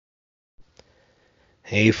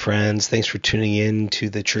Hey friends, thanks for tuning in to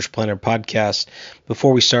the Church Planner Podcast.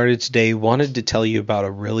 Before we started today, wanted to tell you about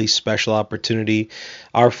a really special opportunity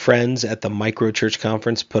our friends at the Micro Church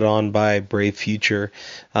Conference put on by Brave Future,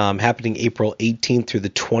 happening April 18th through the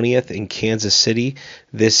 20th in Kansas City.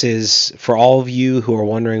 This is for all of you who are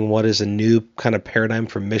wondering what is a new kind of paradigm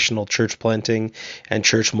for missional church planting and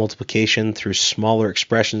church multiplication through smaller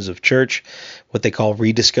expressions of church, what they call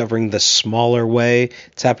rediscovering the smaller way.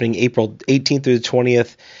 It's happening April 18th through the 20th.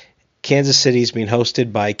 Kansas City is being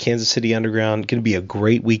hosted by Kansas City Underground. Going to be a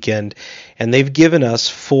great weekend. And they've given us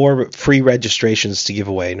 4 free registrations to give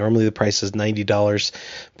away. Normally the price is $90,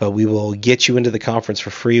 but we will get you into the conference for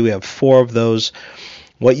free. We have 4 of those.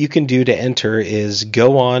 What you can do to enter is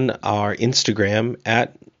go on our Instagram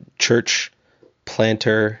at Church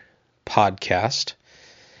Planter Podcast.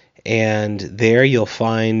 And there you'll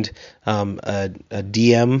find a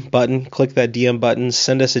DM button. Click that DM button.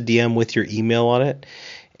 Send us a DM with your email on it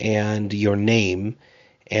and your name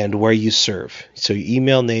and where you serve. So your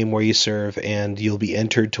email, name, where you serve, and you'll be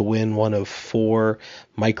entered to win one of 4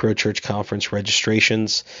 Micro Church Conference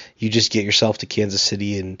registrations. You just get yourself to Kansas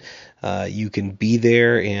City and you can be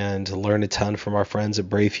there and learn a ton from our friends at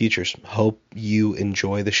Brave Futures. Hope you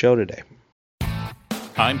enjoy the show today.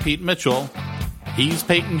 I'm Pete Mitchell. He's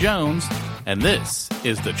Peyton Jones, and this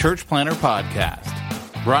is the Church Planner Podcast,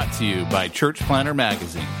 brought to you by Church Planner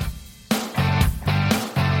Magazine.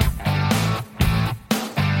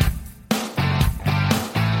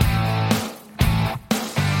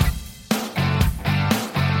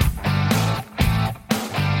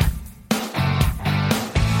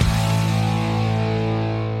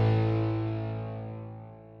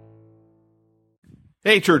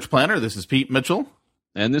 Hey, Church Planner, this is Pete Mitchell.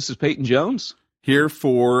 And this is Peyton Jones. Here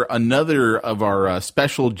for another of our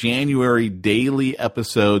special January daily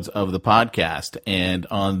episodes of the podcast. And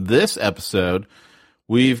on this episode,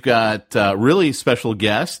 we've got a really special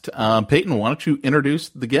guest. Peyton, why don't you introduce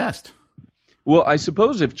the guest? Well, I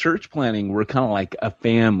suppose if church planning were kind of like a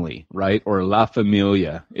family, right, or La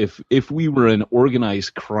Familia, if we were an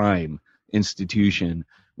organized crime institution,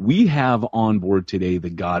 we have on board today the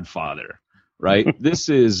Godfather, right? This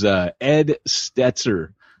is Ed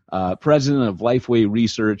Stetzer. President of Lifeway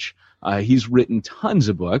Research. He's written tons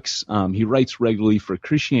of books. He writes regularly for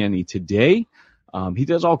Christianity Today. He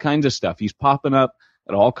does all kinds of stuff. He's popping up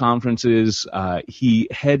at all conferences. He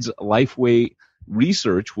heads Lifeway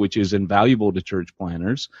Research, which is invaluable to church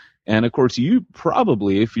planners. And, of course, you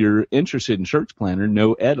probably, if you're interested in church planner,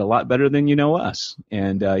 know Ed a lot better than you know us.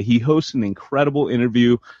 And he hosts an incredible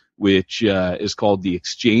interview, which is called The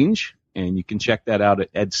Exchange. And you can check that out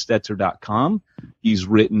at edstetzer.com. He's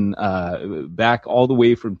written back all the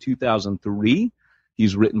way from 2003.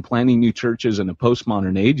 He's written Planting New Churches in a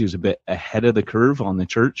Postmodern Age. He's a bit ahead of the curve on the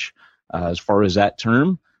church as far as that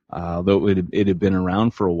term, though it had been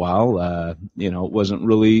around for a while. It wasn't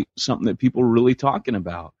really something that people were really talking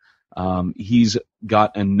about. He's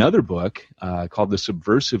got another book called The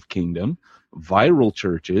Subversive Kingdom, Viral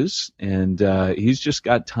Churches, and he's just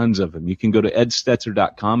got tons of them. You can go to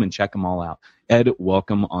edstetzer.com and check them all out. Ed,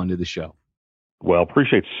 welcome onto the show. Well,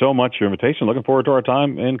 appreciate so much your invitation. Looking forward to our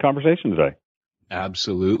time in conversation today.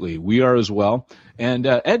 Absolutely. We are as well. And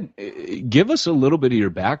Ed, give us a little bit of your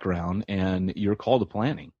background and your call to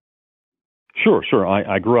planning. Sure.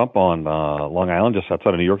 I grew up on Long Island, just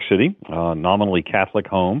outside of New York City, nominally Catholic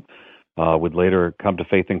home, would later come to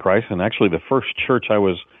faith in Christ. And actually the first church I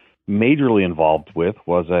was majorly involved with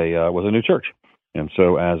was a new church. And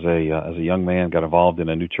so as a young man, got involved in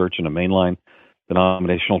a new church in a mainline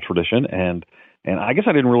denominational tradition. And I guess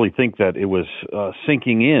I didn't really think that it was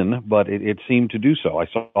sinking in, but it seemed to do so. I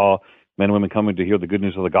saw men and women coming to hear the good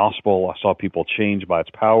news of the gospel. I saw people changed by its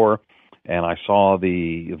power, and I saw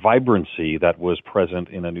the vibrancy that was present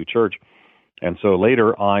in a new church. And so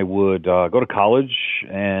later I would go to college,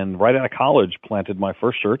 and right out of college planted my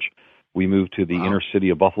first church. We moved to the inner city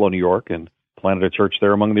of Buffalo, New York, and planted a church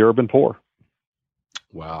there among the urban poor.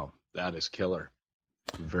 Wow, that is killer.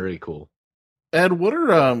 Very cool. Ed, what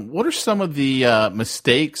are some of the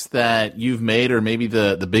mistakes that you've made, or maybe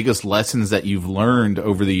the biggest lessons that you've learned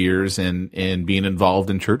over the years in being involved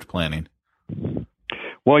in church planning?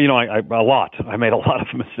 Well, a lot. I made a lot of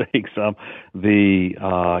mistakes. I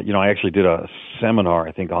actually did a seminar,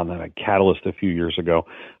 I think, on that Catalyst a few years ago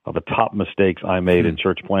of the top mistakes I made in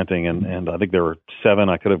church planting, and I think there were 7.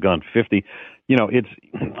 I could have gone 50.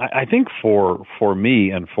 I think for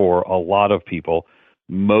me and for a lot of people,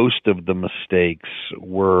 most of the mistakes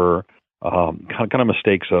were kind of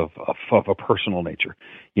mistakes of a personal nature.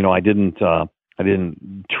 I didn't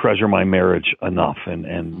treasure my marriage enough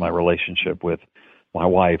and my relationship with my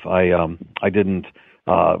wife. I didn't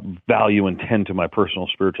value and tend to my personal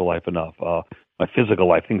spiritual life enough, my physical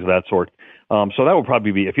life, things of that sort. So that would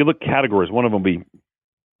probably be, if you look categories, one of them would be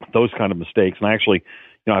those kind of mistakes. And I actually,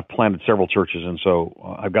 I've planted several churches, and so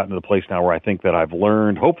I've gotten to the place now where I think that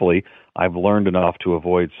hopefully I've learned enough to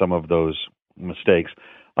avoid some of those mistakes.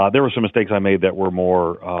 There were some mistakes I made that were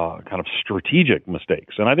more kind of strategic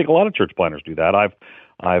mistakes, and I think a lot of church planners do that.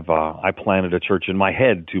 I planted a church in my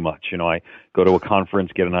head too much. I go to a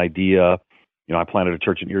conference, get an idea. I planted a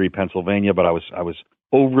church in Erie, Pennsylvania, but I was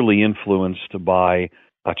overly influenced by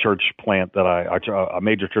a church plant a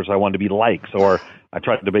major church I wanted to be like. So I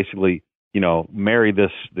tried to basically, marry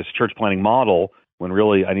this church planting model when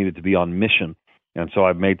really I needed to be on mission. And so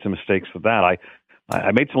I've made some mistakes with that.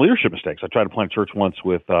 I made some leadership mistakes. I tried to plant a church once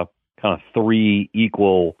with kind of 3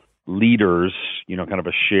 equal leaders, kind of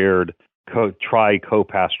a shared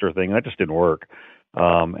co-pastor thing. That just didn't work.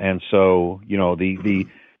 And so,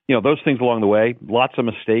 those things along the way, lots of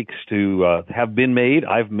mistakes to have been made.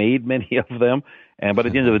 I've made many of them. But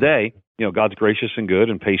at the end of the day, God's gracious and good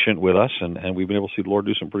and patient with us, and we've been able to see the Lord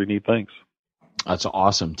do some pretty neat things. That's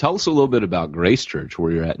awesome. Tell us a little bit about Grace Church,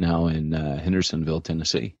 where you're at now in Hendersonville,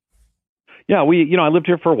 Tennessee. Yeah, I lived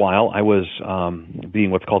here for a while. I was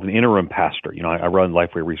being what's called an interim pastor. I run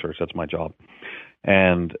Lifeway Research. That's my job.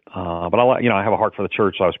 And but I have a heart for the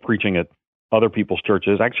church. So I was preaching at other people's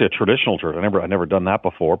churches, actually a traditional church. I never done that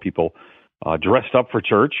before. People dressed up for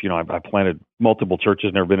church. I planted multiple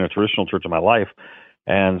churches, never been in a traditional church in my life.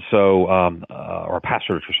 And so, or a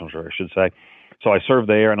pastor of a traditional church, I should say. So I served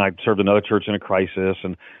there, and I served another church in a crisis.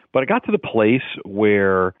 But I got to the place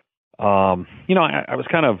where, I was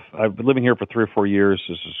I've been living here for 3 or 4 years.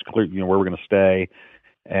 This is clear, where we're going to stay,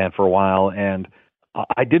 and for a while. And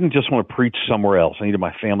I didn't just want to preach somewhere else. I needed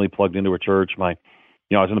my family plugged into a church. I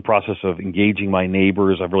was in the process of engaging my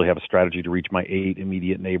neighbors. I really have a strategy to reach my 8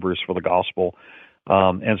 immediate neighbors for the gospel.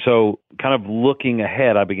 And so kind of looking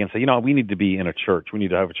ahead, I began to say, we need to be in a church. We need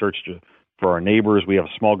to have a church for our neighbors. We have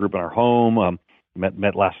a small group in our home,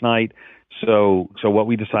 met last night. So what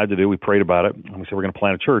we decided to do, we prayed about it, and we said we're going to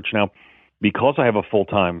plant a church. Now, because I have a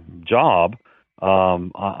full-time job,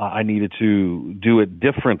 I needed to do it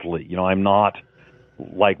differently. I'm not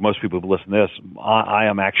like most people who listen to this. I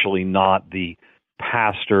am actually not the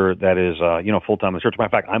pastor that is, full-time in the church. Matter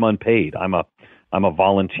of fact, I'm unpaid. I'm a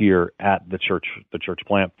volunteer at the church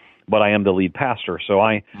plant, but I am the lead pastor. So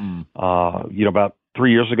about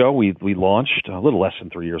 3 years ago, we launched, a little less than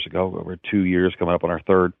 3 years ago, over 2 years, coming up on our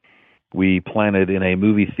third. We planted in a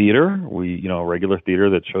movie theater. A regular theater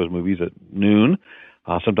that shows movies at noon,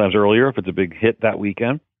 sometimes earlier if it's a big hit that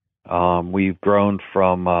weekend. We've grown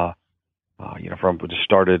from we just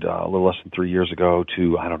started a little less than 3 years ago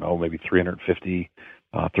to, I don't know, maybe 350,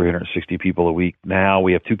 360 people a week. Now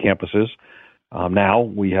we have 2 campuses. Now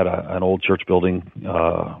we had an old church building,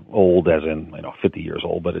 old as in 50 years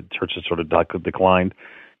old, but church has sort of declined,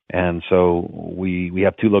 and so we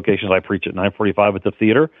have 2 locations. I preach at 9:45 at the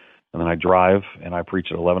theater, and then I drive and I preach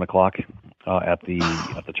at 11 o'clock at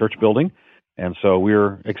the church building. And so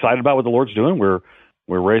we're excited about what the Lord's doing. We're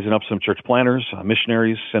raising up some church planners,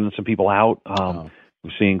 missionaries, sending some people out.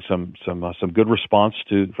 We're seeing some good response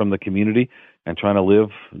from the community, and trying to live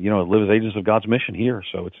as agents of God's mission here.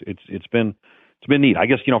 So it's been neat. I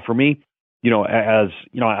guess, for me, as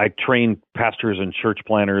I train pastors and church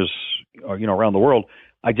planners, around the world.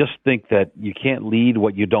 I just think that you can't lead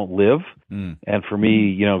what you don't live. And for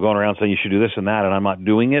me, going around saying you should do this and that, and I'm not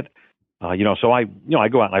doing it, so I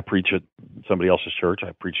go out and I preach at somebody else's church.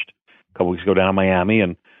 I preached a couple weeks ago down in Miami,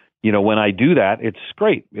 and, when I do that, it's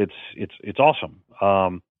great. It's awesome.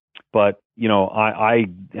 But, I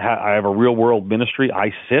have a real world ministry.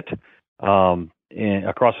 I sit,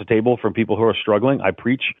 across the table from people who are struggling. I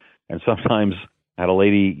preach, and sometimes I had a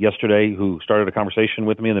lady yesterday who started a conversation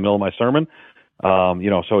with me in the middle of my sermon.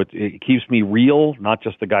 So it keeps me real, not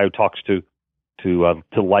just the guy who talks to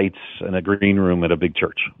lights in a green room at a big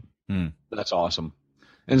church. That's awesome.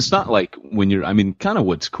 And it's not like kind of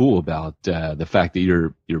what's cool about the fact that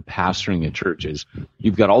you're pastoring a church is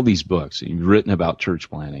you've got all these books, and you've written about church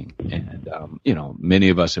planning, and many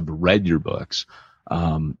of us have read your books.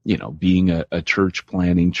 Being a church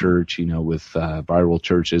planning church, with viral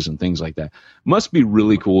churches and things like that, must be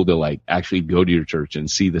really cool to actually go to your church and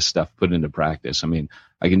see this stuff put into practice. I mean,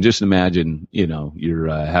 I can just imagine, you're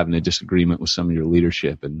having a disagreement with some of your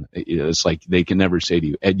leadership, and it's like they can never say to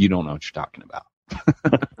you, Ed, you don't know what you're talking about.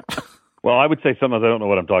 Well, I would say sometimes I don't know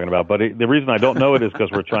what I'm talking about, but the reason I don't know it is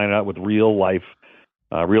because we're trying it out with real life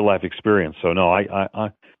experience. So no,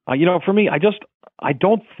 for me, I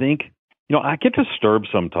don't think, I get disturbed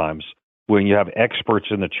sometimes when you have experts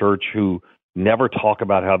in the church who never talk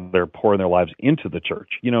about how they're pouring their lives into the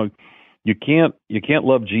church. You can't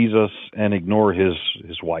love Jesus and ignore his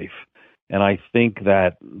wife. And I think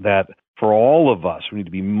that for all of us, we need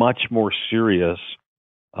to be much more serious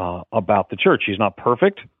about the church. She's not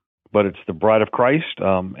perfect, but it's the bride of Christ.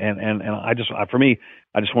 And I just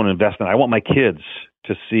want to invest in it. I want my kids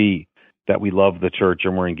to see that we love the church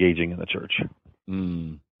and we're engaging in the church.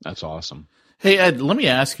 That's awesome. Hey, Ed, let me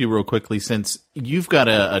ask you real quickly, since you've got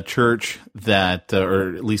a church that,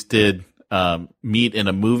 or at least did meet in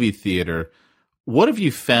a movie theater, what have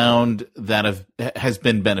you found that has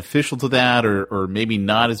been beneficial to that, or maybe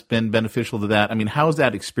not has been beneficial to that? I mean, how has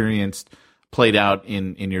that experience played out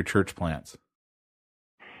in your church plants?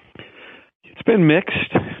 It's been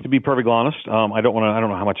mixed, to be perfectly honest. I don't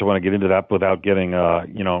know how much I want to get into that without getting,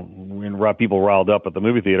 people riled up at the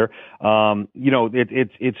movie theater.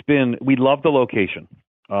 It's been, we love the location.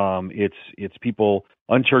 It's people,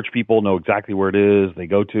 unchurched people know exactly where it is. They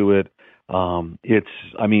go to it. My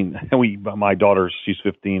daughter, she's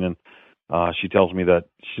 15, and she tells me that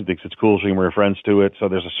she thinks it's cool. She can bring her friends to it. So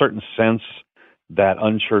there's a certain sense that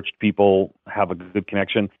unchurched people have a good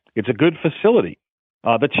connection. It's a good facility.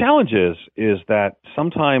 The challenge is that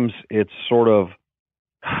sometimes it's sort of,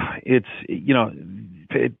 the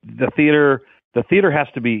theater has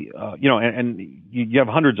to be, and you have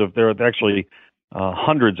hundreds of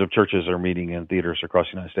churches that are meeting in theaters across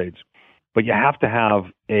the United States. But you have to have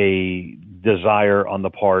a desire on the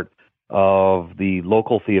part of the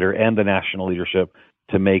local theater and the national leadership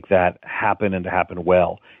to make that happen and to happen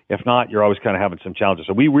well. If not, you're always kind of having some challenges.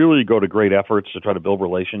 So we really go to great efforts to try to build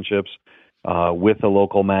relationships with the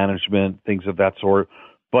local management, things of that sort.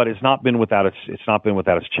 But it's not been without its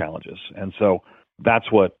challenges. And so that's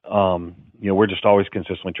what we're just always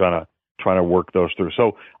consistently trying to work those through.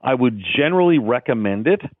 So I would generally recommend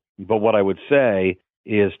it, but what I would say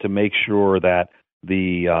is to make sure that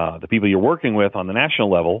the people you're working with on the national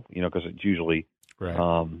level, because it's usually, right.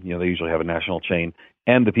 They usually have a national chain,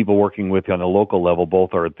 and the people working with you on the local level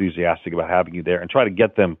both are enthusiastic about having you there, and try to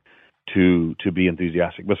get them to be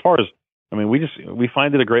enthusiastic. But as far as, we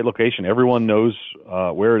find it a great location. Everyone knows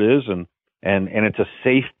where it is, and it's a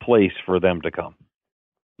safe place for them to come.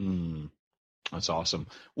 That's awesome.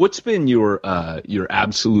 What's been your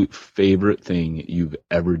absolute favorite thing you've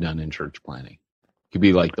ever done in church planning? Could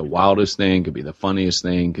be like the wildest thing, could be the funniest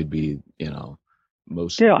thing, could be,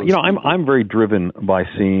 most. Yeah, I'm very driven by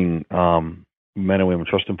seeing men and women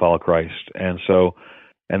trust and follow Christ, and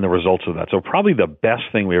the results of that. So probably the best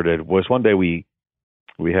thing we ever did was one day we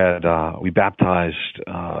baptized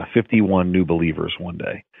 51 new believers one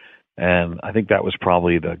day, and I think that was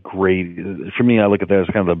probably for me. I look at that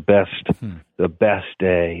as kind of the best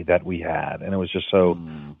day that we had, and it was just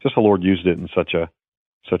just the Lord used it in such a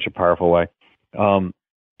powerful way.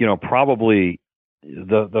 Probably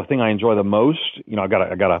the thing I enjoy the most, I got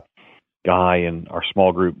a guy in our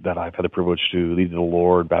small group that I've had the privilege to lead to the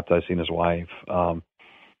Lord, baptizing his wife.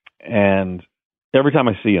 And every time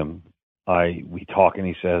I see him, we talk, and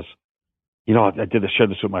he says, I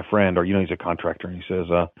shared this with my friend, or, he's a contractor. And he says,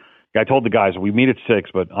 I told the guys we meet at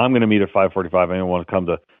 6, but I'm going to meet at 5:45. Anyone want to come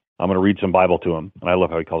I'm going to read some Bible to him. And I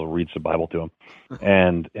love how he calls it read some Bible to him.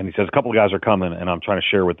 And he says, a couple of guys are coming, and I'm trying to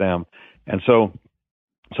share with them. And so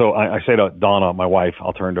I say to Donna, my wife,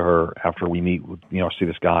 I'll turn to her after we meet, see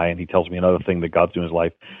this guy, and he tells me another thing that God's doing in his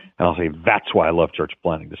life. And I'll say, that's why I love church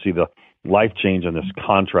planning, to see the life change in this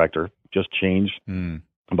contractor just changed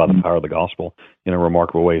by the power of the gospel in a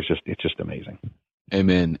remarkable way. It's just amazing.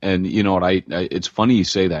 Amen. And you know what, it's funny you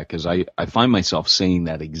say that, because I find myself saying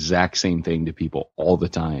that exact same thing to people all the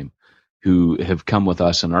time who have come with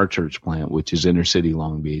us in our church plant, which is inner city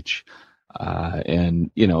Long Beach. And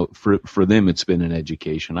for them, it's been an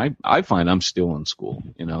education. I find I'm still in school.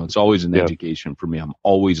 It's always an education for me. I'm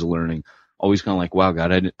always learning, always kind of like, wow,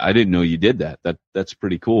 God, I didn't know you did that. That's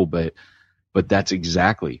pretty cool. But that's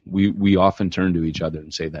exactly, we often turn to each other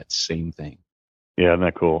and say that same thing. Yeah, isn't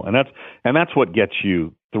that cool? And that's what gets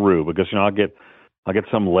you through, because I'll get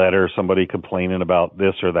some letter, somebody complaining about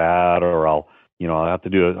this or that, or I'll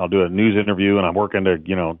do a news interview, and I'm working to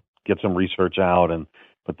get some research out,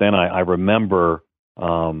 but then I remember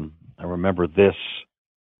this,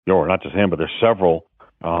 or not just him, but there's several.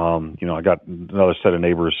 I got another set of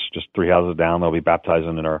neighbors just 3 houses down. They'll be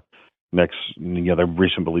baptizing in our next, they're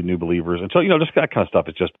recently new believers, and so just that kind of stuff.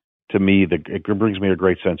 It's just, to me, it brings me a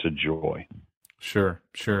great sense of joy. Sure.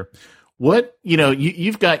 What,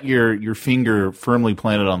 you've got your finger firmly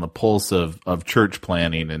planted on the pulse of church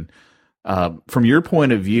planning. And from your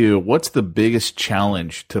point of view, what's the biggest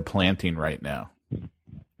challenge to planting right now?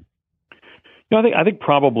 I think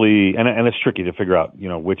probably, and it's tricky to figure out,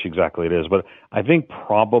 which exactly it is, but I think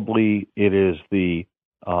probably it is a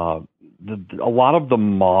lot of the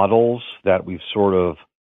models that we've sort of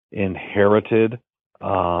inherited.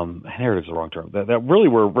 Inherited is the wrong term. That really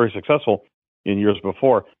were very successful in years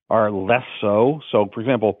before are less so. So, for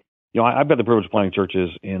example, I've got the privilege of planting churches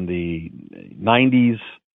in the 90s.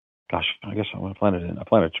 Gosh, I guess I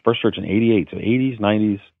planted first church in 88. So 80s,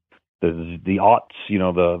 90s. The aughts,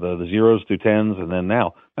 the zeros through tens, and then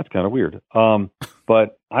now. That's kind of weird.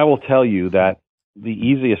 But I will tell you that the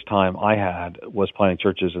easiest time I had was planting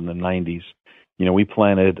churches in the 90s. We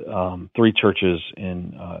planted 3 churches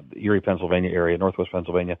in the Erie, Pennsylvania area, Northwest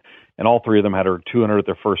Pennsylvania, and all 3 of them had over 200 at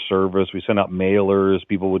their first service. We sent out mailers,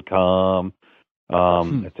 people would come,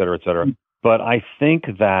 et cetera, et cetera. But I think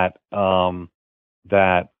that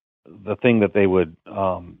that the thing that they would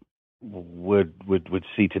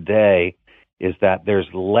see today is that there's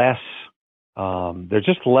less,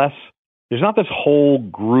 there's not this whole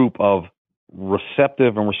group of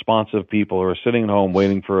receptive and responsive people who are sitting at home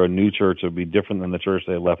waiting for a new church that would be different than the church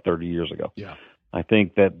they left 30 years ago. Yeah. I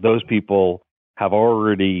think that those people have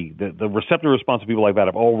already, the receptive, responsive people like that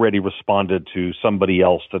have already responded to somebody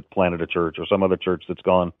else that planted a church or some other church that's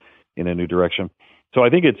gone in a new direction. So I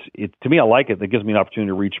think to me, I like it. That gives me an opportunity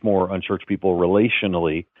to reach more unchurched people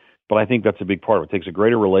relationally. But I think that's a big part of it. It takes a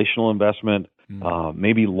greater relational investment,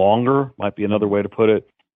 maybe longer might be another way to put it.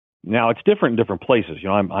 Now it's different in different places.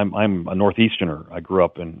 I'm a Northeasterner. I grew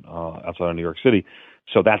up in outside of New York City,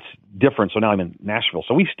 so that's different. So now I'm in Nashville.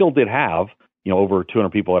 So we still did have over 200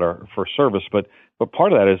 people at our first service, but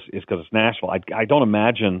part of that is because it's Nashville. I don't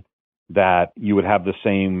imagine that you would have the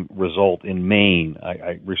same result in Maine.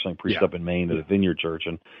 I recently preached up in Maine at a Vineyard Church,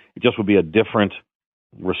 and it just would be a different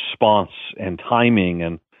response and timing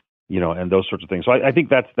and those sorts of things. So I think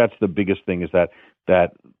that's the biggest thing is that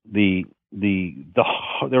there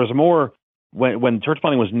was more when church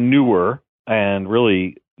planting was newer and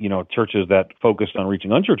really churches that focused on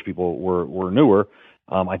reaching unchurched people were newer.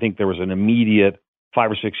 I think there was an immediate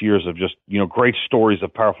 5 or 6 years of just great stories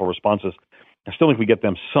of powerful responses. I still think we get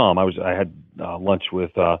them some. I had lunch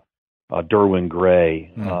with Derwin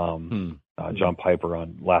Gray, John Piper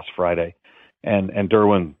on last Friday, and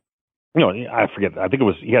Derwin. I forget. I think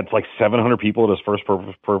he had like 700 people at his first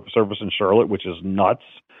service in Charlotte, which is nuts.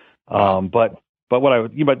 But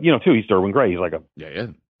too, he's Derwin Gray. He's like a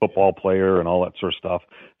football player and all that sort of stuff.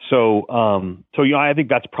 So I think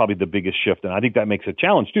that's probably the biggest shift, and I think that makes a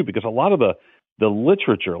challenge too, because a lot of the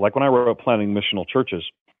literature, like when I wrote Planting Missional Churches,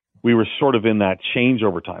 we were sort of in that change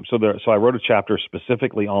over time. So I wrote a chapter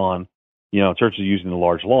specifically on churches using the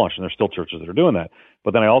large launch, and there's still churches that are doing that.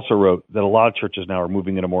 But then I also wrote that a lot of churches now are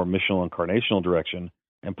moving in a more missional incarnational direction.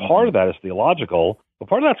 And part of that is theological, but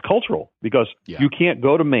part of that's cultural, because you can't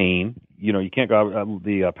go to Maine, you can't go out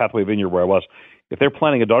the Pathway Vineyard where I was. If they're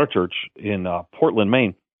planning a daughter church in Portland,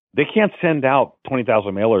 Maine, they can't send out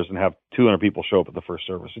 20,000 mailers and have 200 people show up at the first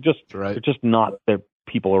service. They're just not the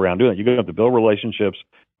people around doing it. You're going to have to build relationships,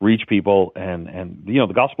 reach people, and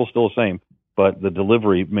the gospel's still the same. But the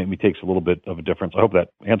delivery maybe takes a little bit of a difference. I hope that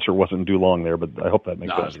answer wasn't too long there, but I hope that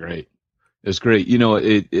makes sense. That's great. It's great.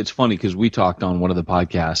 It's funny because we talked on one of the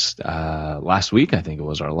podcasts last week. I think it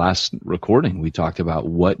was our last recording. We talked about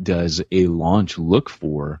what does a launch look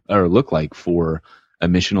like for a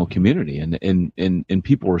missional community, and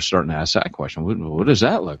people were starting to ask that question. What does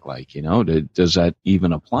that look like? Does that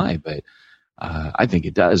even apply? But I think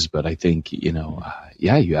it does. But I think you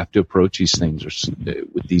have to approach these things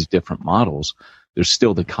with these different models. There's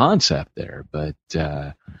still the concept there, but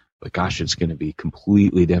gosh, it's going to be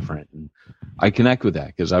completely different. And I connect with that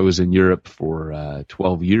because I was in Europe for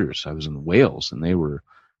 12 years. I was in Wales, and they were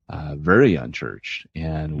very unchurched.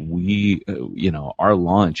 And we, our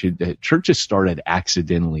launch, churches started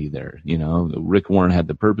accidentally there. Rick Warren had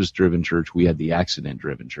the purpose-driven church. We had the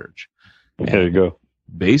accident-driven church. There you go.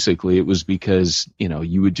 Basically, it was because,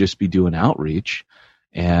 you would just be doing outreach.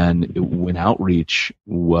 And when outreach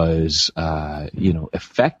was,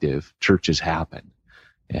 effective, churches happened.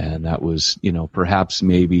 And that was, perhaps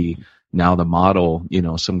maybe now the model,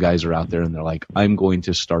 some guys are out there and they're like, I'm going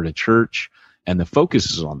to start a church, and the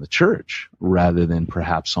focus is on the church rather than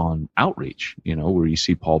perhaps on outreach, where you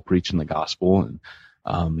see Paul preaching the gospel,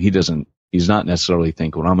 and he's not necessarily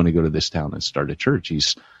thinking, well, I'm going to go to this town and start a church.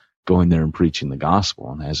 He's going there and preaching the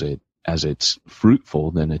gospel. And as it's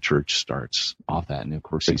fruitful, then a church starts off that. And of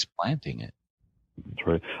course he's planting it. That's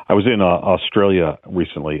right. I was in Australia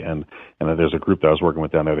recently, and there's a group that I was working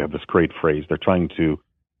with down there. They have this great phrase. They're trying to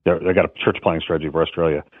They got a church planting strategy for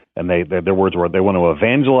Australia, and their words were they want to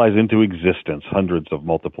evangelize into existence hundreds of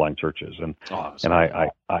multiplying churches, and I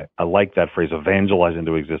like that phrase, evangelize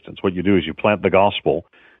into existence. What you do is you plant the gospel,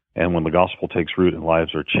 and when the gospel takes root and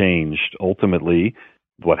lives are changed, ultimately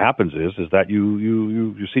what happens is that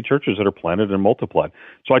you see churches that are planted and multiplied.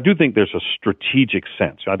 So I do think there's a strategic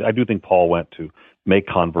sense. I do think Paul went to make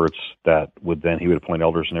converts that he would appoint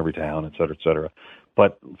elders in every town, et cetera, et cetera.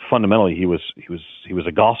 But fundamentally, he was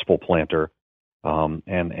a gospel planter, and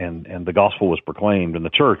the gospel was proclaimed, and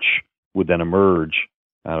the church would then emerge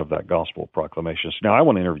out of that gospel proclamation. So now I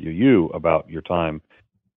want to interview you about your time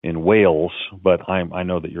in Wales, but I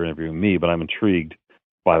know that you're interviewing me, but I'm intrigued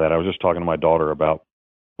by that. I was just talking to my daughter about.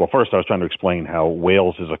 Well, first I was trying to explain how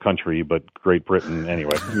Wales is a country, but Great Britain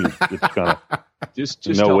anyway. It's kind of. Just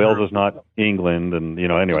Wales is not England, and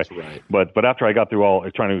anyway. Right. But after I got through all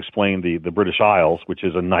trying to explain the British Isles, which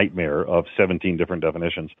is a nightmare of 17 different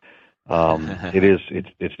definitions,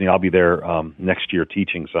 it's I'll be there next year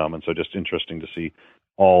teaching some, and so just interesting to see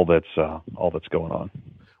all that's going on.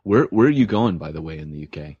 Where are you going, by the way, in the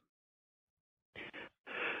UK?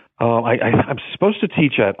 I'm supposed to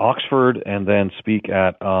teach at Oxford and then speak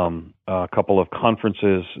at a couple of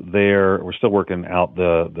conferences there. We're still working out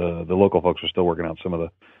the local folks are still working out some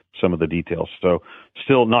of the details. So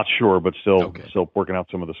still not sure, but still working out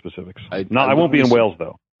some of the specifics. I won't be in Wales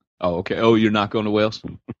though. Oh, okay. Oh, you're not going to Wales?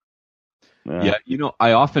 Yeah,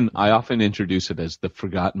 I often introduce it as the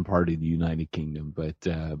forgotten part of the United Kingdom, but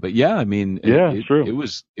yeah, I mean, it's true.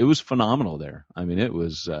 It was phenomenal there. I mean, it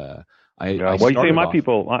was. You see, my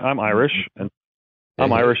people, I'm Irish, and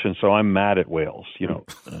I'm Irish, and so I'm mad at Wales, And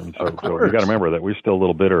so you got to remember that we're still a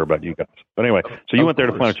little bitter about you guys. But anyway, so you went there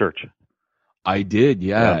to plant a church. I did,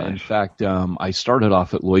 yeah. Nice. In fact, I started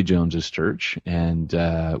off at Lloyd Jones's church and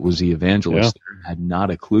was the evangelist there. Had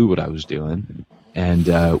not a clue what I was doing. And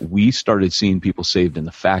we started seeing people saved in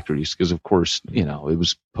the factories because, of course, it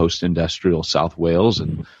was post-industrial South Wales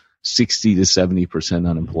and 60 to 70%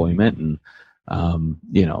 unemployment. And I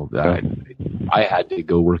had to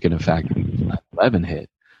go work in a factory when 9/11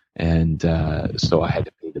 hit. And so I had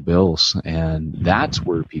to pay the bills. And that's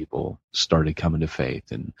where people started coming to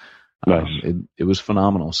faith. And it was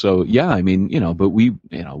phenomenal. So, yeah, I mean, but we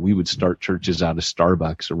would start churches out of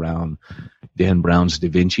Starbucks around Dan Brown's Da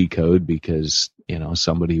Vinci Code because,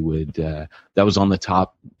 somebody would, that was on the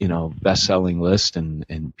top, best-selling list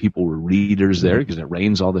and people were readers there because it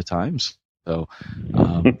rains all the time. So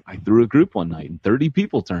I threw a group one night and 30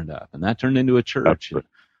 people turned up and that turned into a church.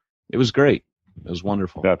 It was great. It was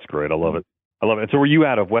wonderful. That's great. I love it. So were you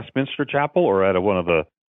out of Westminster Chapel or out of one of the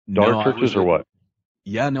daughter churches or what?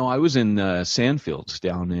 Yeah, no, I was in Sandfields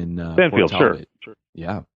down in Sandfields, sure.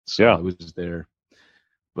 Yeah. So I was there.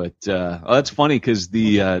 But that's funny because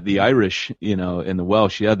the Irish, and the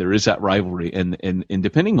Welsh, there is that rivalry. And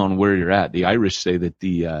depending on where you're at, the Irish say that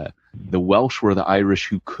the Welsh were the Irish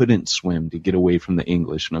who couldn't swim to get away from the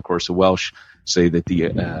English. And, of course, the Welsh say that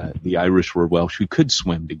the Irish were Welsh who could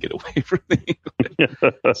swim to get away from the English.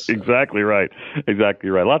 So. Exactly right.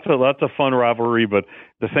 Lots of fun rivalry, but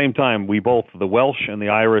at the same time, we both, the Welsh and the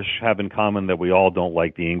Irish, have in common that we all don't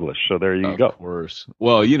like the English. So there you go. Of course.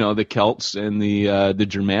 Well, the Celts and the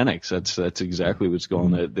Germanics, that's exactly what's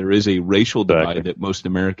going on. There is a racial divide that most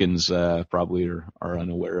Americans probably are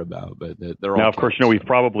unaware about, but they're all now, of course, we've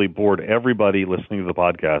probably bored everybody listening to the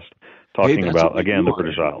podcast talking about, again, the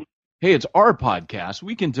British Isles. Hey, it's our podcast.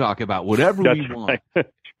 We can talk about whatever we want. Right.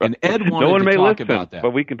 And Ed wanted to talk about that. But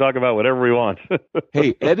we can talk about whatever we want.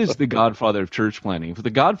 Hey, Ed is the godfather of church planting. If the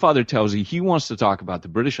godfather tells you he wants to talk about the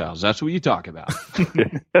British Isles, that's what you talk about.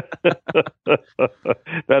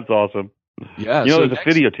 That's awesome. Yeah, there's a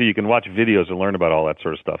video too. You can watch videos and learn about all that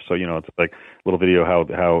sort of stuff. So it's like a little video how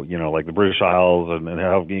like the British Isles and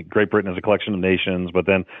how Great Britain is a collection of nations, but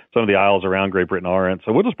then some of the isles around Great Britain aren't.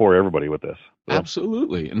 So we'll just bore everybody with this. So.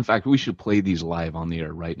 Absolutely. In fact, we should play these live on the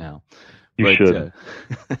air right now. You should.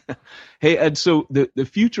 Hey, Ed. So the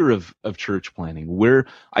future of church planting, where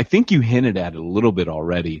I think you hinted at it a little bit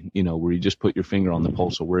already. Where you just put your finger on the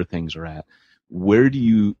pulse of where things are at. Where do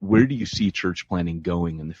you see church planting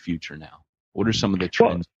going in the future now? What are some of the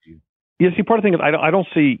trends? See, part of the thing is I don't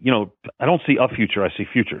see a future. I see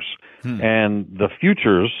futures, and the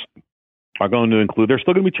futures are going to include. There's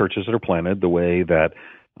still going to be churches that are planted the way that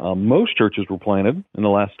most churches were planted in the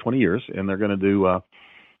last 20 years, and they're going to do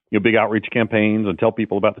big outreach campaigns and tell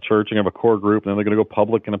people about the church and have a core group, and then they're going to go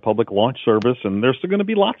public in a public launch service, and there's still going to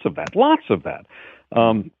be lots of that.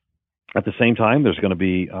 At the same time, there's going to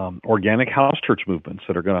be organic house church movements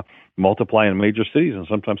that are going to multiply in major cities and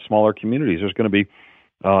sometimes smaller communities. There's going to be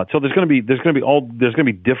So there's going to be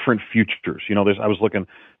different futures.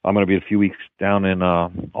 I'm going to be a few weeks down in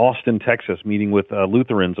Austin, Texas, meeting with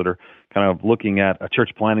Lutherans that are kind of looking at a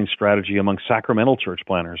church planning strategy among sacramental church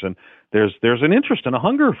planners. And there's an interest and a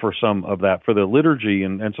hunger for some of that, for the liturgy.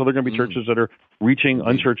 And so there are going to be churches that are reaching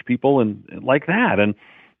unchurched people and like that. And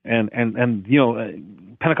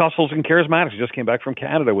Pentecostals and charismatics just came back from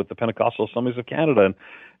Canada with the Pentecostal Assemblies of Canada.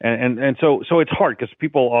 And so it's hard because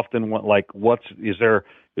people often want, like, is there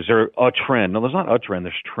a trend? No, there's not a trend.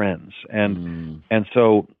 There's trends. And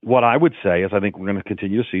so what I would say is I think we're going to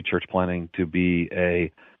continue to see church planning to be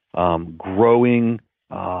a growing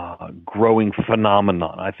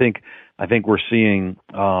phenomenon. I think we're seeing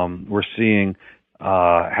how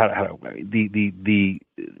the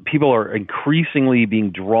people are increasingly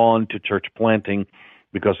being drawn to church planting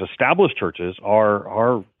because established churches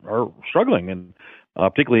are struggling, and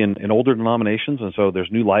particularly in older denominations, and so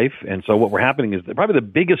there's new life. And so what we're happening is that probably the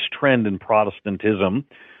biggest trend in Protestantism,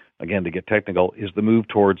 again, to get technical, is the move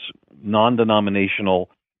towards non-denominational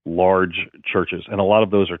large churches. And a lot of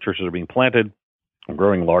those are churches that are being planted,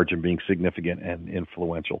 growing large, and being significant and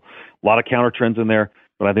influential. A lot of counter trends in there,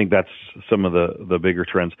 but I think that's some of the bigger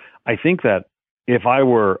trends. I think that if I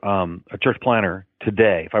were a church planner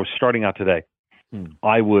today, if I was starting out today,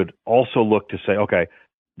 I would also look to say, okay,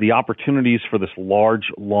 the opportunities for this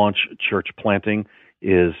large launch church planting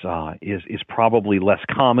is probably less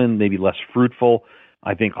common, maybe less fruitful.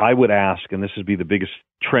 I think I would ask, and this would be the biggest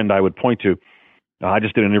trend I would point to. I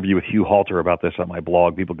just did an interview with Hugh Halter about this on my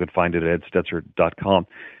blog. People could find it at edstetzer.com.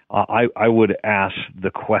 I would ask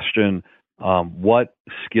the question, what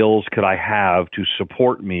skills could I have to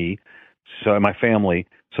support me, so my family,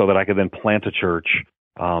 so that I could then plant a church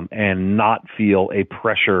and not feel a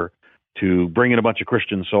pressure to bring in a bunch of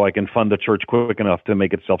Christians so I can fund the church quick enough to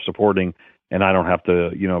make it self-supporting and I don't have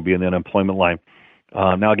to, be in the unemployment line.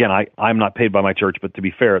 Now, again, I'm not paid by my church, but to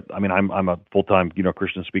be fair, I mean, I'm a full-time,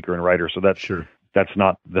 Christian speaker and writer, so that's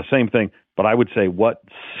not the same thing. But I would say, what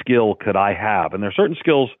skill could I have? And there are certain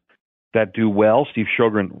skills that do well. Steve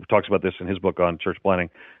Sjogren talks about this in his book on church planning.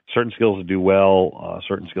 Certain skills that do well,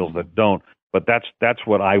 certain skills that don't. But that's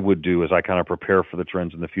what I would do as I kind of prepare for the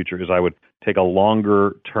trends in the future. Is I would take a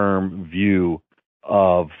longer term view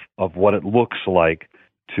of what it looks like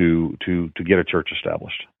to get a church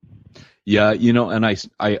established. Yeah, and I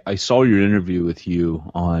saw your interview with you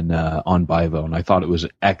on Bivo, and I thought it was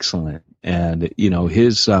excellent. And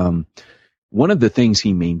his one of the things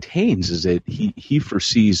he maintains is that he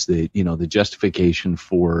foresees that the justification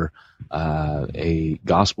for a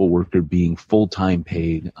gospel worker being full-time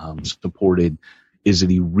paid, supported, is that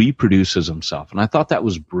he reproduces himself. And I thought that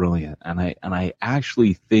was brilliant. And I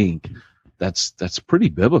actually think that's pretty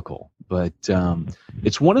biblical. But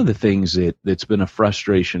it's one of the things that's been a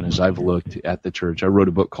frustration as I've looked at the church. I wrote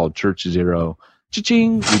a book called Church Zero.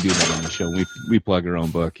 Cha-ching! We do that on the show. We plug our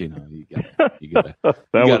own book. You gotta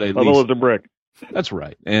at least a brick. That's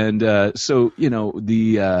right. And but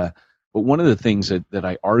one of the things that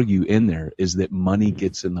I argue in there is that money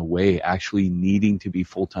gets in the way. Actually needing to be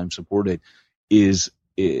full-time supported it's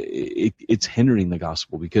hindering the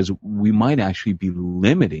gospel, because we might actually be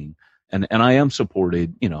limiting. And I am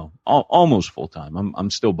supported, almost full-time. I'm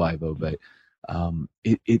still Bivo, but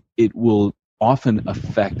it will often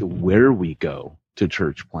affect where we go to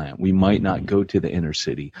church plant. We might not go to the inner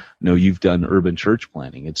city. No, you've done urban church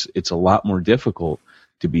planning. It's a lot more difficult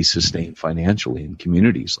to be sustained financially in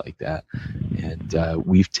communities like that. And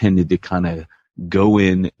we've tended to kind of go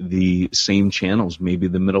in the same channels, maybe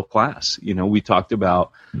the middle class. We talked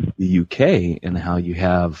about the UK and how you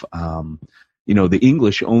have the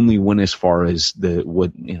English only went as far as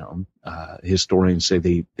historians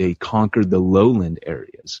say they conquered the lowland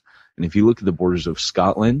areas. And if you look at the borders of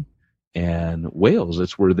Scotland and Wales,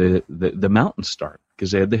 that's where the mountains start,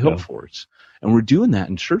 because they had the hill forts. And we're doing that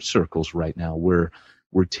in church circles right now, where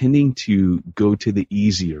we're tending to go to the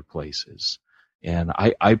easier places. And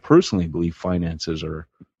I personally believe finances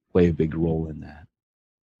play a big role in that.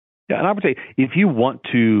 Yeah, and I would say, if you want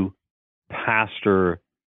to pastor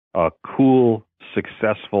a cool,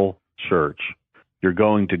 successful church, you're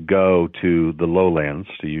going to go to the lowlands,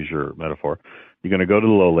 to use your metaphor. You're going to go to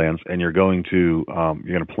the lowlands, and you're going to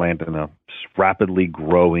plant in a rapidly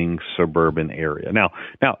growing suburban area. Now,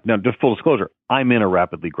 just full disclosure, I'm in a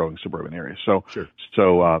rapidly growing suburban area. So it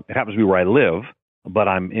happens to be where I live, but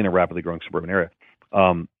I'm in a rapidly growing suburban area.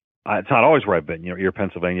 It's not always where I've been. Erie,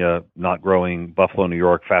 Pennsylvania, not growing. Buffalo, New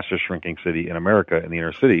York, fastest shrinking city in America in the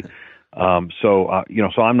inner city. So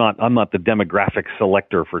I'm not the demographic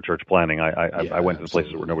selector for church planting. I went to the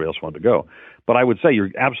places where nobody else wanted to go. But I would say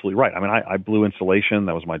you're absolutely right. I mean, I blew insulation.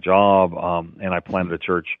 That was my job. And I planted a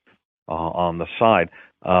church on the side.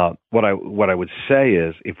 What I would say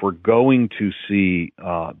is, if we're going to see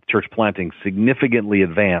church planting significantly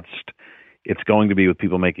advanced, it's going to be with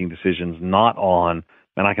people making decisions not on,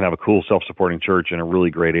 and I can have a cool self-supporting church in a really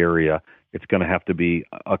great area. It's going to have to be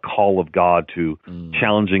a call of God to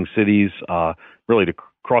challenging cities, really to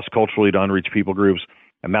cross-culturally to unreached people groups,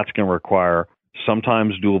 and that's going to require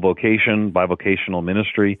sometimes dual vocation, bivocational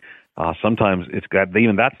ministry. Sometimes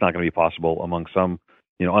even that's not going to be possible among some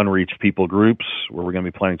unreached people groups where we're going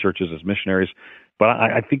to be planting churches as missionaries. But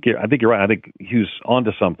I think you're right. I think Hugh's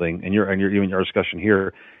onto something, and even your discussion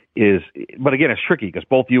here is. But again, it's tricky because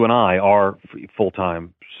both you and I are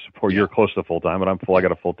full-time support. You're close to full-time, but I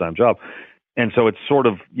got a full-time job, and so it's sort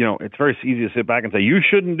of it's very easy to sit back and say you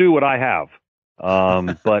shouldn't do what I have.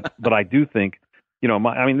 But I do think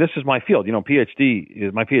this is my field. My PhD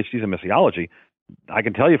is in missiology. I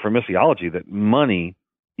can tell you from missiology that money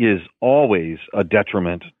is always a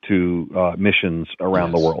detriment to missions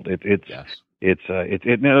around the world. It's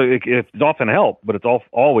often help, but it's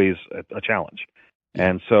always a challenge.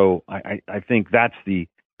 And so I think that's the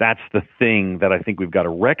thing that I think we've got to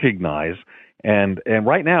recognize. And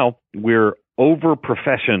right now we're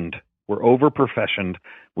over-professioned.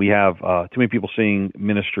 We have too many people seeing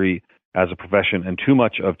ministry as a profession, and too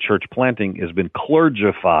much of church planting has been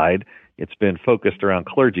clergified. It's been focused around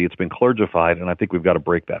clergy. It's been clergified, and I think we've got to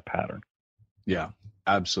break that pattern. Yeah,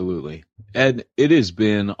 absolutely. Ed, it has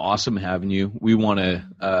been awesome having you. We want to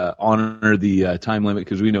honor the time limit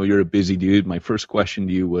because we know you're a busy dude. My first question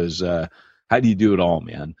to you was, how do you do it all,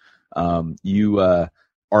 man?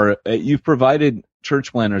 You've provided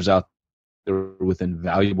church planners out there with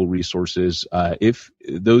invaluable resources. If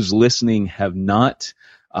those listening have not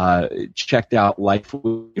checked out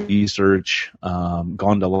Lifeway Research, gone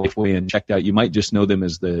to Lifeway and checked out, you might just know them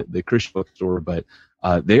as the Christian bookstore, but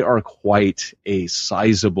they are quite a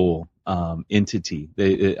sizable entity.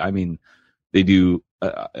 They do.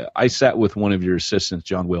 I sat with one of your assistants,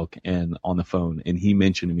 John Wilk, and on the phone, and he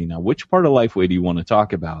mentioned to me, now, which part of Lifeway do you want to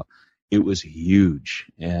talk about? It was huge,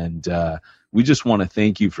 and we just want to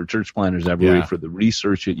thank you for Church Planners Everywhere for the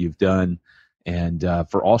research that you've done. And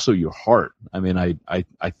for also your heart. I mean, I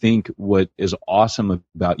think what is awesome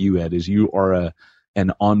about you, Ed, is you are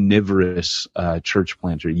an omnivorous church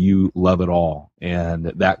planter. You love it all, and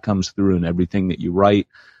that comes through in everything that you write.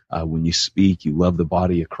 When you speak, you love the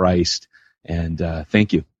body of Christ. And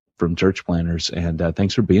thank you from Church Planners, and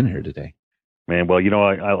thanks for being here today. Man, well,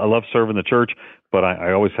 I love serving the church, but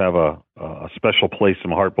I always have a special place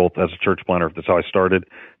in my heart, both as a church planter. That's how I started,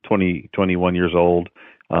 21 years old.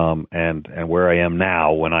 And where I am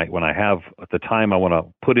now, when I have the time I want to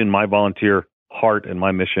put in my volunteer heart and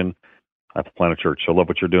my mission, I plant a church. So I love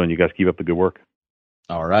what you're doing. You guys keep up the good work.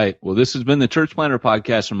 All right. Well, this has been the Church Planter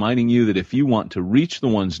Podcast, reminding you that if you want to reach the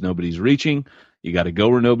ones nobody's reaching, you got to go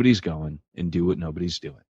where nobody's going and do what nobody's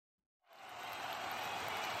doing.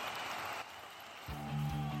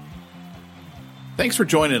 Thanks for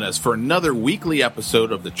joining us for another weekly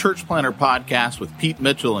episode of the Church Planter Podcast with Pete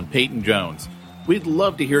Mitchell and Peyton Jones. We'd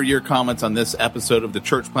love to hear your comments on this episode of the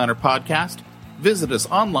Church Planter Podcast. Visit us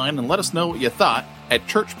online and let us know what you thought at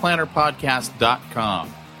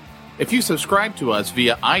churchplanterpodcast.com. If you subscribe to us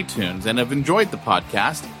via iTunes and have enjoyed the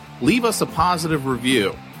podcast, leave us a positive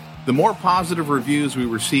review. The more positive reviews we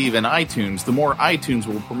receive in iTunes, the more iTunes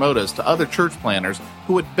will promote us to other church planners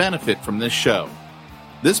who would benefit from this show.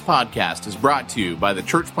 This podcast is brought to you by the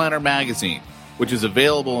Church Planter Magazine, which is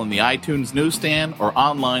available in the iTunes newsstand or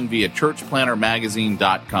online via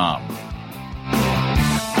churchplantermagazine.com.